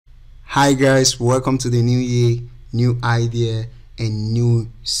Hi guys, welcome to the new year, new idea and new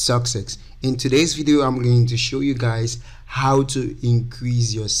success. In today's video I'm going to show you guys how to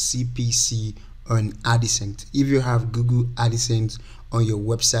increase your CPC on Adsense. If you have Google Adsense on your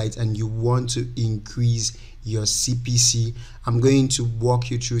website and you want to increase your CPC, I'm going to walk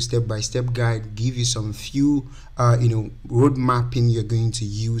you through step-by-step guide, give you some few road mapping you're going to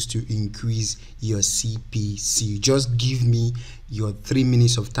use to increase your CPC. Just give me your 3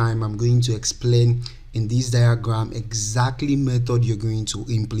 minutes of time. I'm going to explain in this diagram exactly method you're going to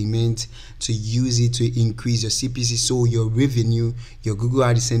implement to use it to increase your CPC, so your revenue, your Google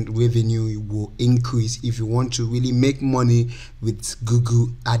AdSense revenue will increase if you want to really make money with Google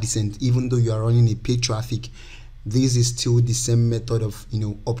AdSense. Even though you are running a paid traffic, this is still the same method of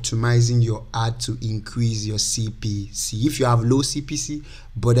optimizing your ad to increase your CPC. If you have low CPC,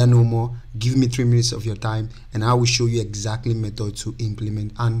 bother no more. Give me 3 minutes of your time and I will show you exactly method to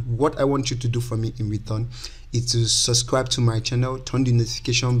implement. And what I want you to do for me in return is to subscribe to my channel, turn the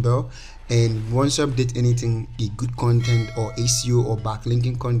notification bell, and once you update anything, a good content or SEO or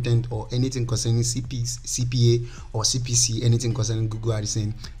backlinking content or anything concerning CPA or CPC, anything concerning Google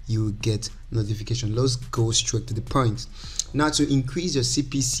AdSense, you will get notification. Let's go straight to the point. Now, to increase your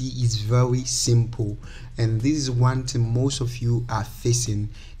CPC is very simple, and this is one thing most of you are facing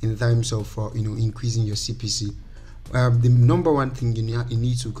in terms of increasing your CPC. The number one thing you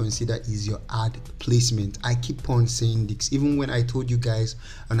need to consider is your ad placement. I keep on saying this, even when I told you guys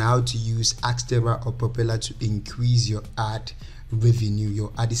on how to use Axterra or Propeller to increase your ad revenue, your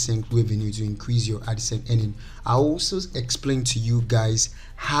AdSense revenue, to increase your AdSense earning. I also explained to you guys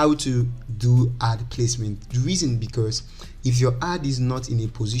how to do ad placement. The reason, because if your ad is not in a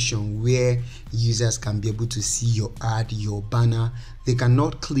position where users can be able to see your ad, your banner, they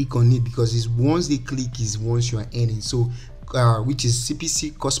cannot click on it, because it's once they click is once you are earning. So which is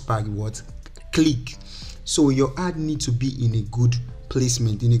CPC, cost per what click. So your ad needs to be in a good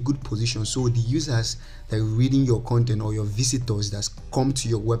placement, in a good position, so the users that are reading your content or your visitors that come to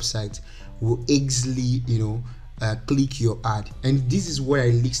your website will easily click your ad. And this is what I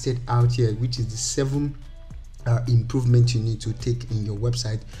listed out here, which is the 7 improvement you need to take in your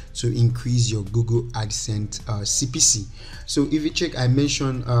website to increase your Google AdSense CPC. So if you check, I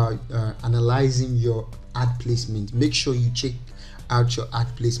mentioned analyzing your ad placement. Make sure you check out your ad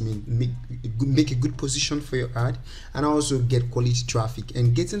placement, make a good position for your ad, and also get quality traffic.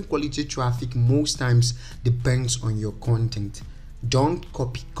 And getting quality traffic most times depends on your content. Don't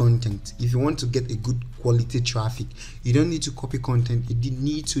copy content. If you want to get a good quality traffic, you don't need to copy content. You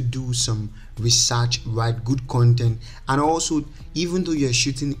need to do some research, write good content. And also, even though you're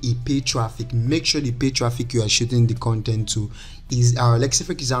shooting a paid traffic, make sure the paid traffic you are shooting the content to is let's say,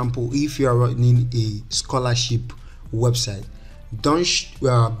 for example, if you are running a scholarship website, don't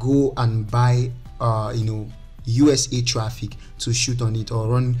go and buy USA traffic to shoot on it, or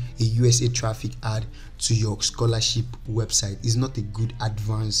run a USA traffic ad to your scholarship website. It's not a good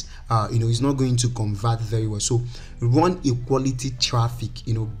advance. It's not going to convert very well. So run a quality traffic,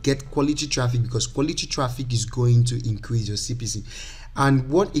 get quality traffic, because quality traffic is going to increase your CPC. And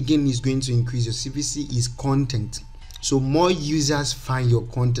what again is going to increase your CPC is content. So more users find your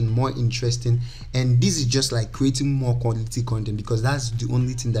content more interesting, and this is just like creating more quality content, because that's the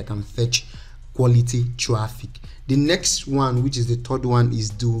only thing that can fetch quality traffic. The next one, which is the third one, is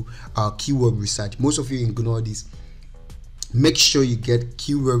do keyword research. Most of you ignore this. Make sure you get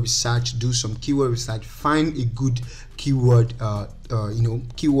keyword research, do some keyword research, find a good keyword get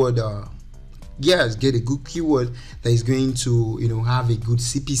a good keyword that is going to have a good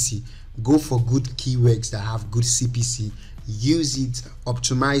CPC. Go for good keywords that have good CPC. Use it,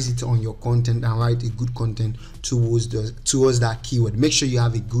 optimize it on your content, and write a good content towards that keyword. Make sure you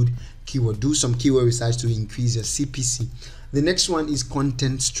have a good keyword. Do some keyword research to increase your CPC. The next one is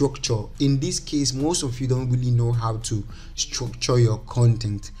content structure. In this case, most of you don't really know how to structure your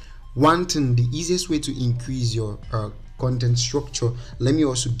content. One thing, the easiest way to increase your content structure, let me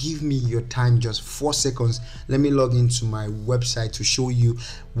also give me your time, just 4 seconds. Let me log into my website to show you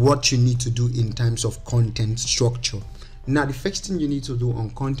what you need to do in terms of content structure. Now, the first thing you need to do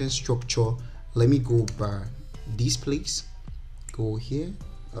on content structure, let me go by this place, go here.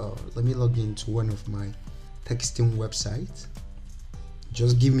 Let me log into one of my texting websites.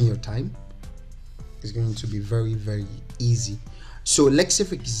 Just give me your time. It's going to be very, very easy. So let's say,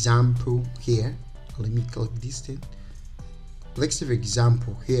 for example, here, let me click this thing. Let's say, for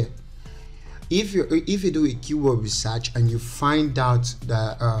example, here, if you do a keyword research and you find out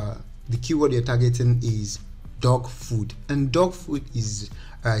that the keyword you're targeting is dog food, and dog food is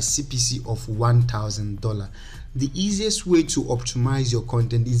CPC of $1,000. The easiest way to optimize your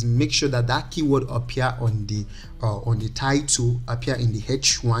content is make sure that that keyword appear on the title, appear in the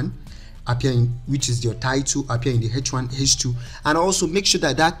H1, appear in, which is your title, appear in the H1, H2, and also make sure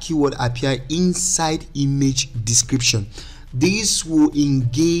that that keyword appear inside image description. This will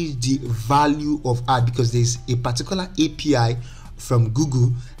engage the value of ad, because there is a particular API from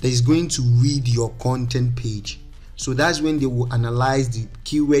Google that is going to read your content page. So that's when they will analyze the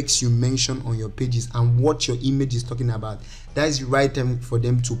keywords you mention on your pages and what your image is talking about. That is the right time for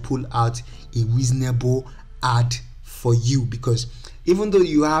them to pull out a reasonable ad for you, because even though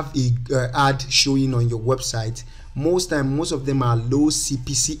you have a ad showing on your website, most of them are low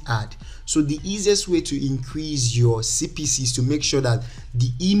CPC ad. So the easiest way to increase your CPC is to make sure that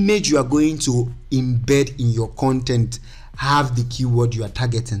the image you are going to embed in your content have the keyword you are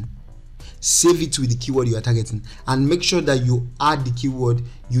targeting. Save it with the keyword you are targeting, and make sure that you add the keyword,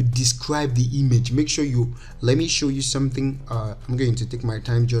 you describe the image. Make sure you, let me show you something. I'm going to take my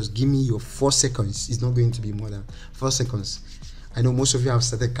time. Just give me your 4 seconds. It's not going to be more than 4 seconds. I know most of you have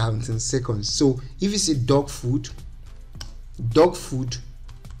started counting seconds. So if you say dog food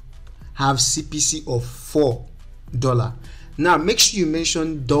have CPC of $4. Now make sure you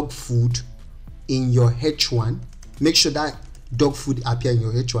mention dog food in your H1. Make sure that dog food appear in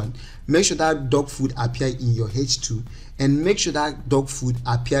your H1. Make sure that dog food appear in your H2, and make sure that dog food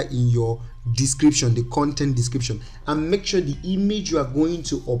appear in your description, the content description, and make sure the image you are going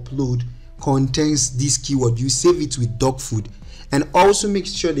to upload contains this keyword. You save it with dog food, and also make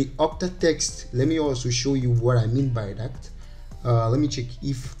sure the octa text. Let me also show you what I mean by that. Let me check.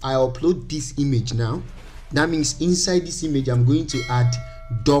 If I upload this image now, that means inside this image I'm going to add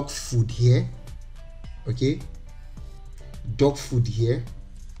dog food here. Okay, dog food here.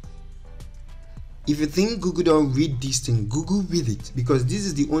 If you think Google don't read this thing, Google read it, because this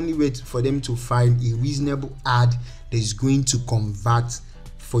is the only way for them to find a reasonable ad that is going to convert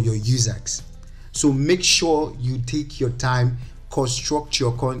for your users. So make sure you take your time, construct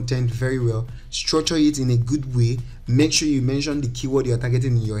your content very well, structure it in a good way. Make sure you mention the keyword you're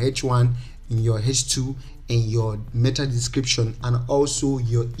targeting in your H1, in your H2, and your meta description, and also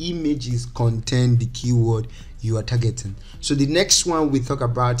your images contain the keyword you are targeting. So the next one we talk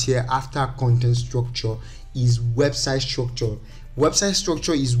about here after content structure is website structure. Website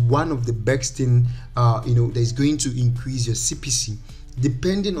structure is one of the best thing that is going to increase your CPC.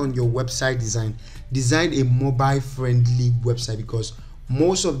 Depending on your website design a mobile friendly website, because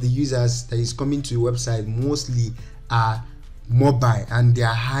most of the users that is coming to your website mostly are mobile, and they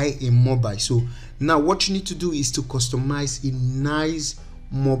are high in mobile. So now what you need to do is to customize a nice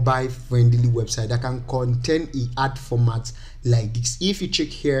mobile friendly website that can contain an ad format like this. If you check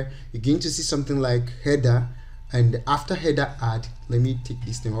here, you're going to see something like header, and after header ad, let me take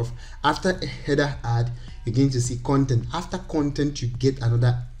this thing off. After header ad, you're going to see content. After content, you get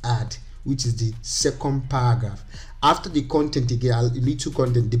another ad, which is the second paragraph. After the content, you get a little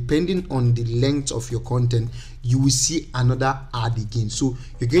content. Depending on the length of your content, you will see another ad again. So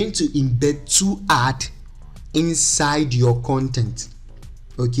you're going to embed 2 ads inside your content,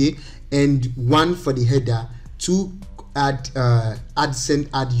 okay, and 1 for the header, 2 Adsense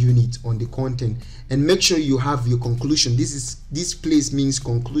Ad Unit on the content. And make sure you have your conclusion. This place means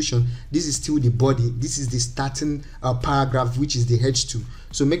conclusion. This is still the body. This is the starting paragraph, which is the H2.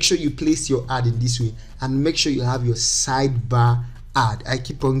 So make sure you place your ad in this way, and make sure you have your sidebar ad. I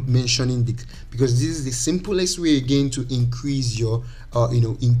keep on mentioning this because this is the simplest way again to increase your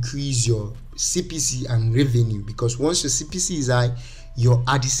increase your CPC and revenue, because once your CPC is high, your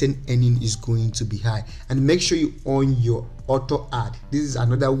AdSense earning is going to be high. And make sure you own your auto ad. This is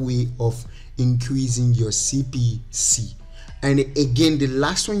another way of increasing your CPC. And again, the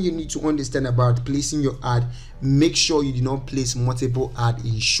last one you need to understand about placing your ad, make sure you do not place multiple ads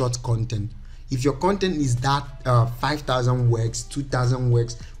in short content. If your content is that 5,000 words, 2,000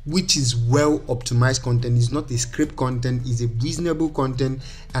 words, which is well optimized content, is not a script content, is a reasonable content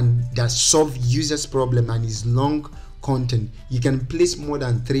and that solve users problem and is long content, you can place more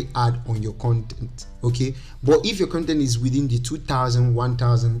than 3 ads on your content, okay? But if your content is within the 2,000,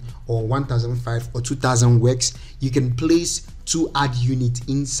 1,000 or 1,005 or 2,000 words, you can place 2 ad units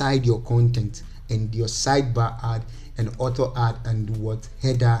inside your content, and your sidebar ad and auto ad and what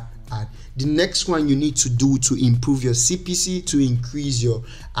header ad. The next one you need to do to improve your CPC, to increase your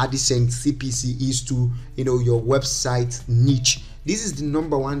AdSense CPC, is to your website niche. This is the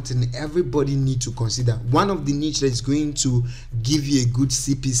number one thing everybody need to consider. One of the niche that is going to give you a good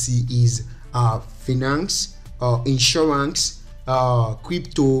CPC is finance, insurance,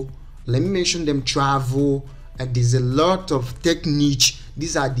 crypto. Let me mention them, travel. And there's a lot of tech niche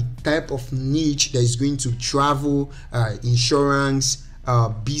These are the type of niche that is going to travel, insurance,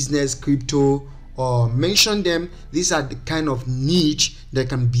 business, crypto, or mention them. These are the kind of niche that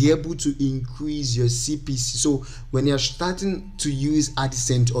can be able to increase your CPC. So when you're starting to use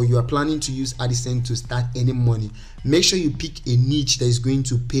Adsense, or you are planning to use Adsense to start any money, make sure you pick a niche that is going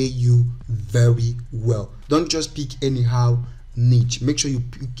to pay you very well. Don't just pick anyhow niche. Make sure you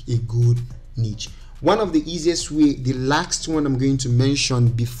pick a good niche. One of the easiest way, the last one I'm going to mention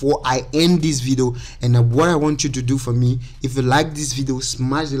before I end this video, and what I want you to do for me, if you like this video,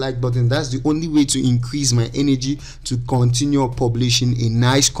 smash the like button. That's the only way to increase my energy to continue publishing a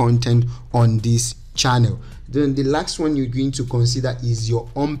nice content on this channel. Then the last one you're going to consider is your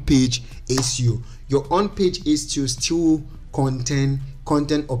on-page SEO. Your on-page SEO still content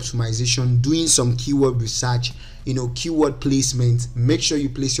optimization, doing some keyword research, keyword placement. Make sure you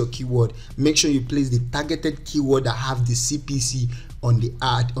place your keyword. Make sure you place the targeted keyword that have the CPC on the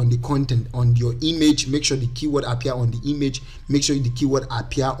ad, on the content, on your image. Make sure the keyword appear on the image. Make sure the keyword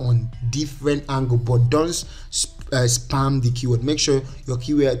appear on different angle, but don't spam the keyword. Make sure your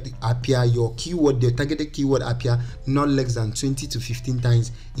keyword appear, the targeted keyword appear not less than 20 to 15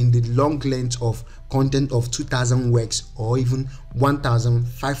 times in the long length of content of 2,000 words or even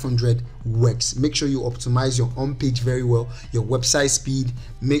 1,500 words. Make sure you optimize your on page very well, your website speed.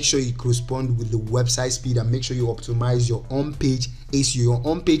 Make sure you correspond with the website speed, and make sure you optimize your on page SEO. Your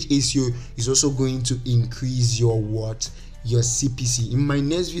on page SEO is also going to increase your CPC. In my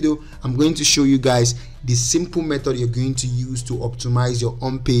next video, I'm going to show you guys the simple method you're going to use to optimize your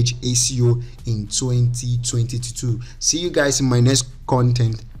on-page SEO in 2022. See you guys in my next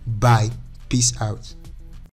content. Bye. Peace out.